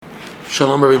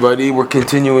Shalom everybody, we're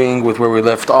continuing with where we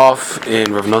left off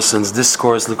in Rav Noson's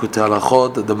discourse, Likutei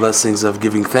Halachot, the blessings of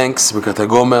giving thanks, Birkat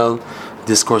HaGomel,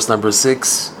 discourse number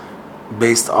 6,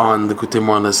 based on Likutei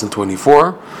Moharan lesson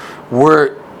 24.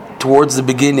 We're towards the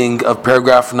beginning of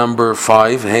paragraph number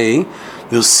 5, hey,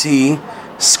 you'll see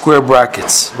square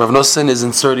brackets. Rav Noson is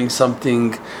inserting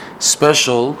something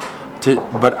special,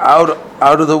 but out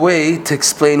of the way to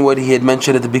explain what he had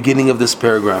mentioned at the beginning of this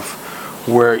paragraph,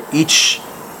 where each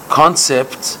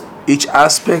concept, each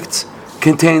aspect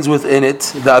contains within it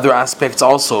the other aspects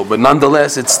also, but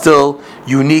nonetheless it's still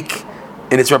unique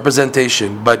in its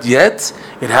representation, but yet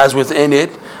it has within it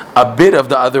a bit of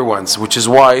the other ones, which is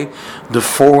why the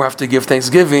four who have to give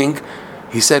thanksgiving,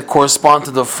 he said, correspond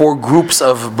to the four groups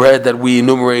of bread that we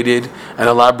enumerated and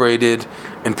elaborated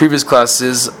in previous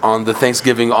classes on the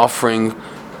thanksgiving offering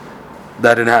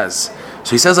that it has.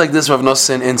 So he says like this, Rav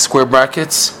Noson, in square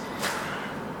brackets,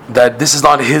 that this is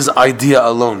not his idea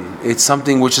alone. It's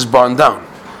something which is brought down.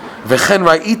 V'chen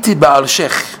ra'iti ba'al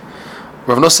shech.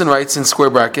 Rav Noson writes in square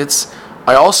brackets,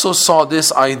 I also saw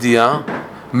this idea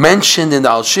mentioned in the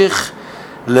Al-Shich,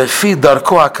 lefi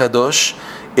darko HaKadosh,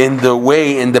 in the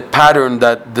way, in the pattern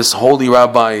that this holy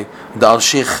rabbi, the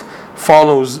Al-Shich,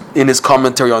 follows in his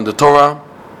commentary on the Torah,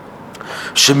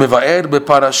 shemeva'er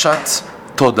beparashat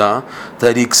Todah,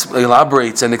 that he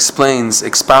elaborates and expounds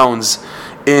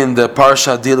in the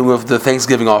parsha dealing with the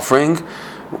Thanksgiving offering.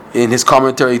 In his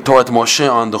commentary, Torah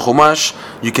Moshe on the Chumash,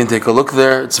 you can take a look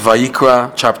there. It's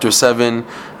Vayikra, chapter 7,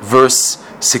 verse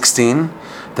 16,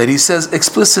 that he says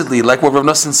explicitly, like what Rav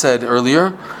Noson said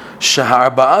earlier,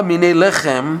 Shaha'arba'a minei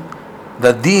lechem,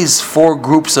 that these four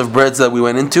groups of breads that we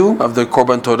went into, of the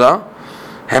Korban Torah,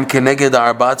 hem keneged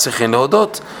ha'arba'at tzrichei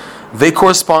lehodot, they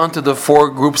correspond to the four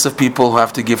groups of people who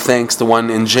have to give thanks: the one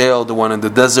in jail, the one in the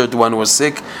desert, the one who was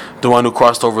sick, the one who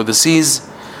crossed over the seas.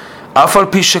 And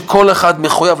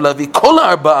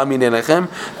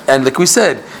like we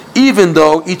said, even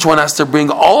though each one has to bring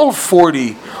all four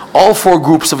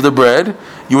groups of the bread,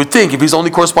 you would think if he's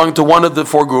only corresponding to one of the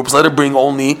four groups, let him bring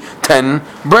only 10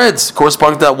 breads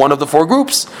corresponding to that one of the four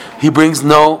groups. He brings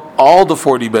all the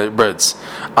 40 breads.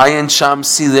 Ayin Sham,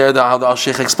 see there how the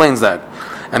Al-Sheikh explains that.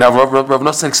 And Rav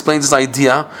Noson explains this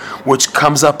idea, which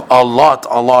comes up a lot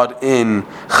in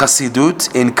Chassidut,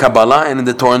 in Kabbalah, and in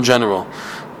the Torah in general.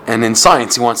 And in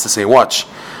science, he wants to say, watch.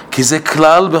 Because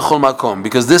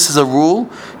this is a rule.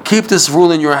 Keep this rule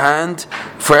in your hand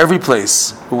for every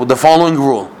place. The following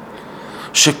rule.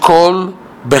 Shekol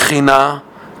bechina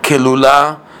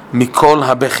kelula mikol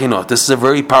habechinot. This is a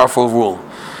very powerful rule.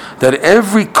 That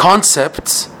every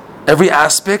concept, every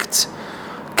aspect,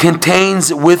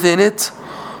 contains within it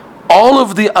all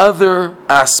of the other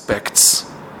aspects.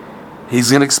 He's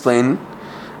going to explain.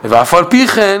 But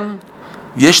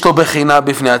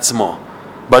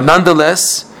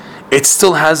nonetheless, it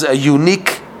still has a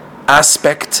unique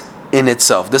aspect in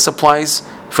itself. This applies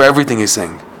for everything he's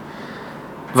saying.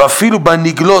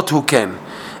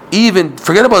 Even,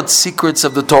 forget about secrets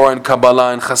of the Torah and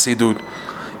Kabbalah and Chassidut.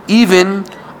 Even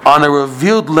on a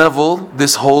revealed level,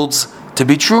 this holds to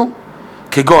be true.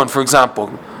 Kegon, for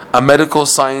example, a medical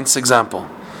science example.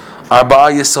 Arba'a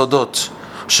yesodot,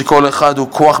 shekol echad hu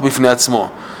koach bifnei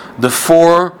atzmo. The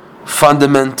four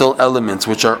fundamental elements,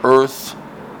 which are earth,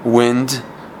 wind,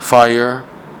 fire,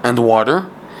 and water,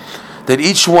 that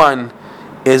each one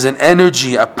is an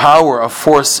energy, a power, a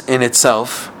force in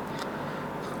itself.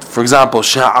 For example,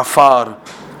 sha'afar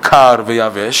kar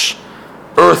ve'yavesh.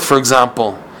 Earth, for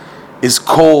example, is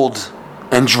cold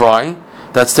and dry.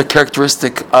 That's the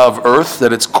characteristic of earth,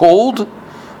 that it's cold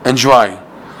and dry.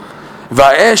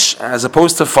 Va'esh, as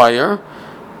opposed to fire,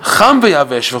 cham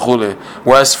ve'yavesh v'chule,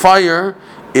 whereas fire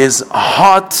is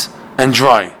hot and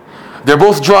dry. They're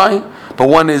both dry, but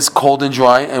one is cold and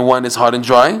dry and one is hot and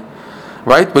dry,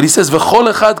 right? But he says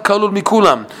v'chol echad kalul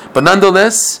mikulam. But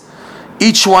nonetheless,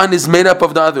 each one is made up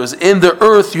of the others. In the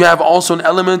earth, you have also an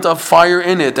element of fire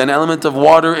in it, an element of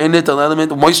water in it, an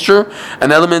element of moisture,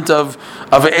 an element of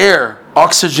air,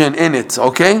 oxygen in it.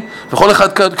 Okay, v'chol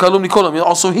echad kalul mikulam,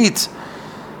 also heat.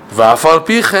 V'afal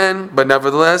pichen, but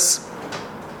nevertheless,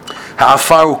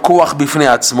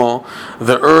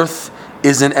 the earth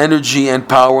is an energy and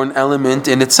power and element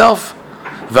in itself.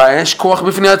 And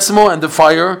the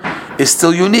fire is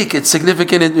still unique. It's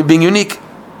significant in being unique.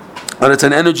 And it's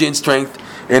an energy and strength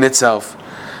in itself.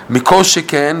 This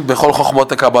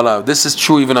is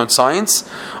true even on science.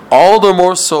 All the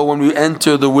more so when we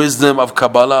enter the wisdom of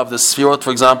Kabbalah, of the Sfirot,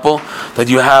 for example, that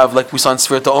you have, like we saw in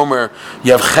Sfirat Omer,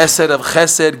 you have Chesed of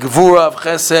Chesed, Gvura of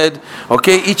Chesed.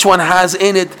 Okay, each one has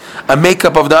in it a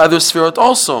makeup of the other Sfirot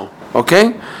also.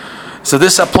 Okay, So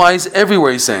this applies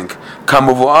everywhere, he's saying.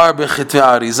 Kamuvu'ar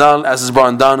b'chitve Arizal, as is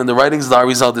brought down in the writings of the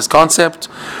Arizal, this concept.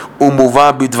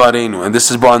 Umuva bidvarenu, and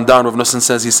this is brought down. Rav Nosson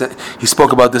says he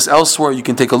spoke about this elsewhere. You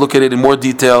can take a look at it in more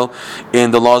detail in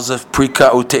the laws of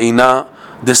Prika Uteina,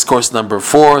 discourse number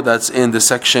 4. That's in the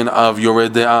section of Yoreh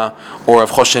De'ah, or of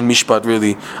Choshen Mishpat,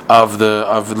 really, of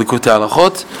Likutei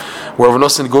Halachot, where Rav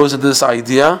Nosson goes into this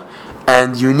idea,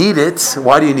 and you need it.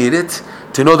 Why do you need it?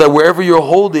 To know that wherever you're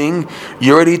holding,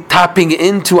 you're already tapping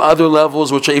into other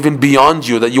levels which are even beyond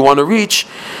you, that you want to reach.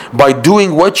 By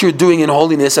doing what you're doing in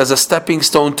holiness as a stepping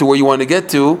stone to where you want to get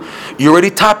to, you're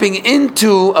already tapping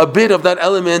into a bit of that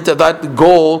element, of that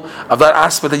goal, of that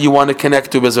aspect that you want to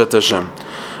connect to, B'ezrat Hashem.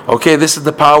 Okay, this is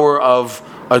the power of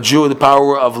a Jew, the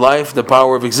power of life, the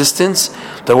power of existence,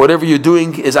 that whatever you're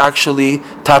doing is actually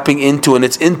tapping into, and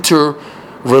it's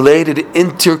interrelated,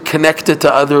 interconnected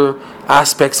to other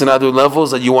aspects and other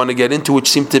levels that you want to get into, which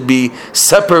seem to be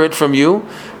separate from you,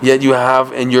 yet you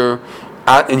have in your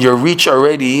reach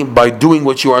already, by doing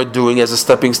what you are doing as a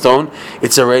stepping stone,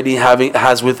 it's already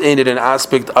has within it an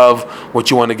aspect of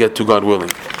what you want to get to, God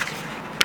willing.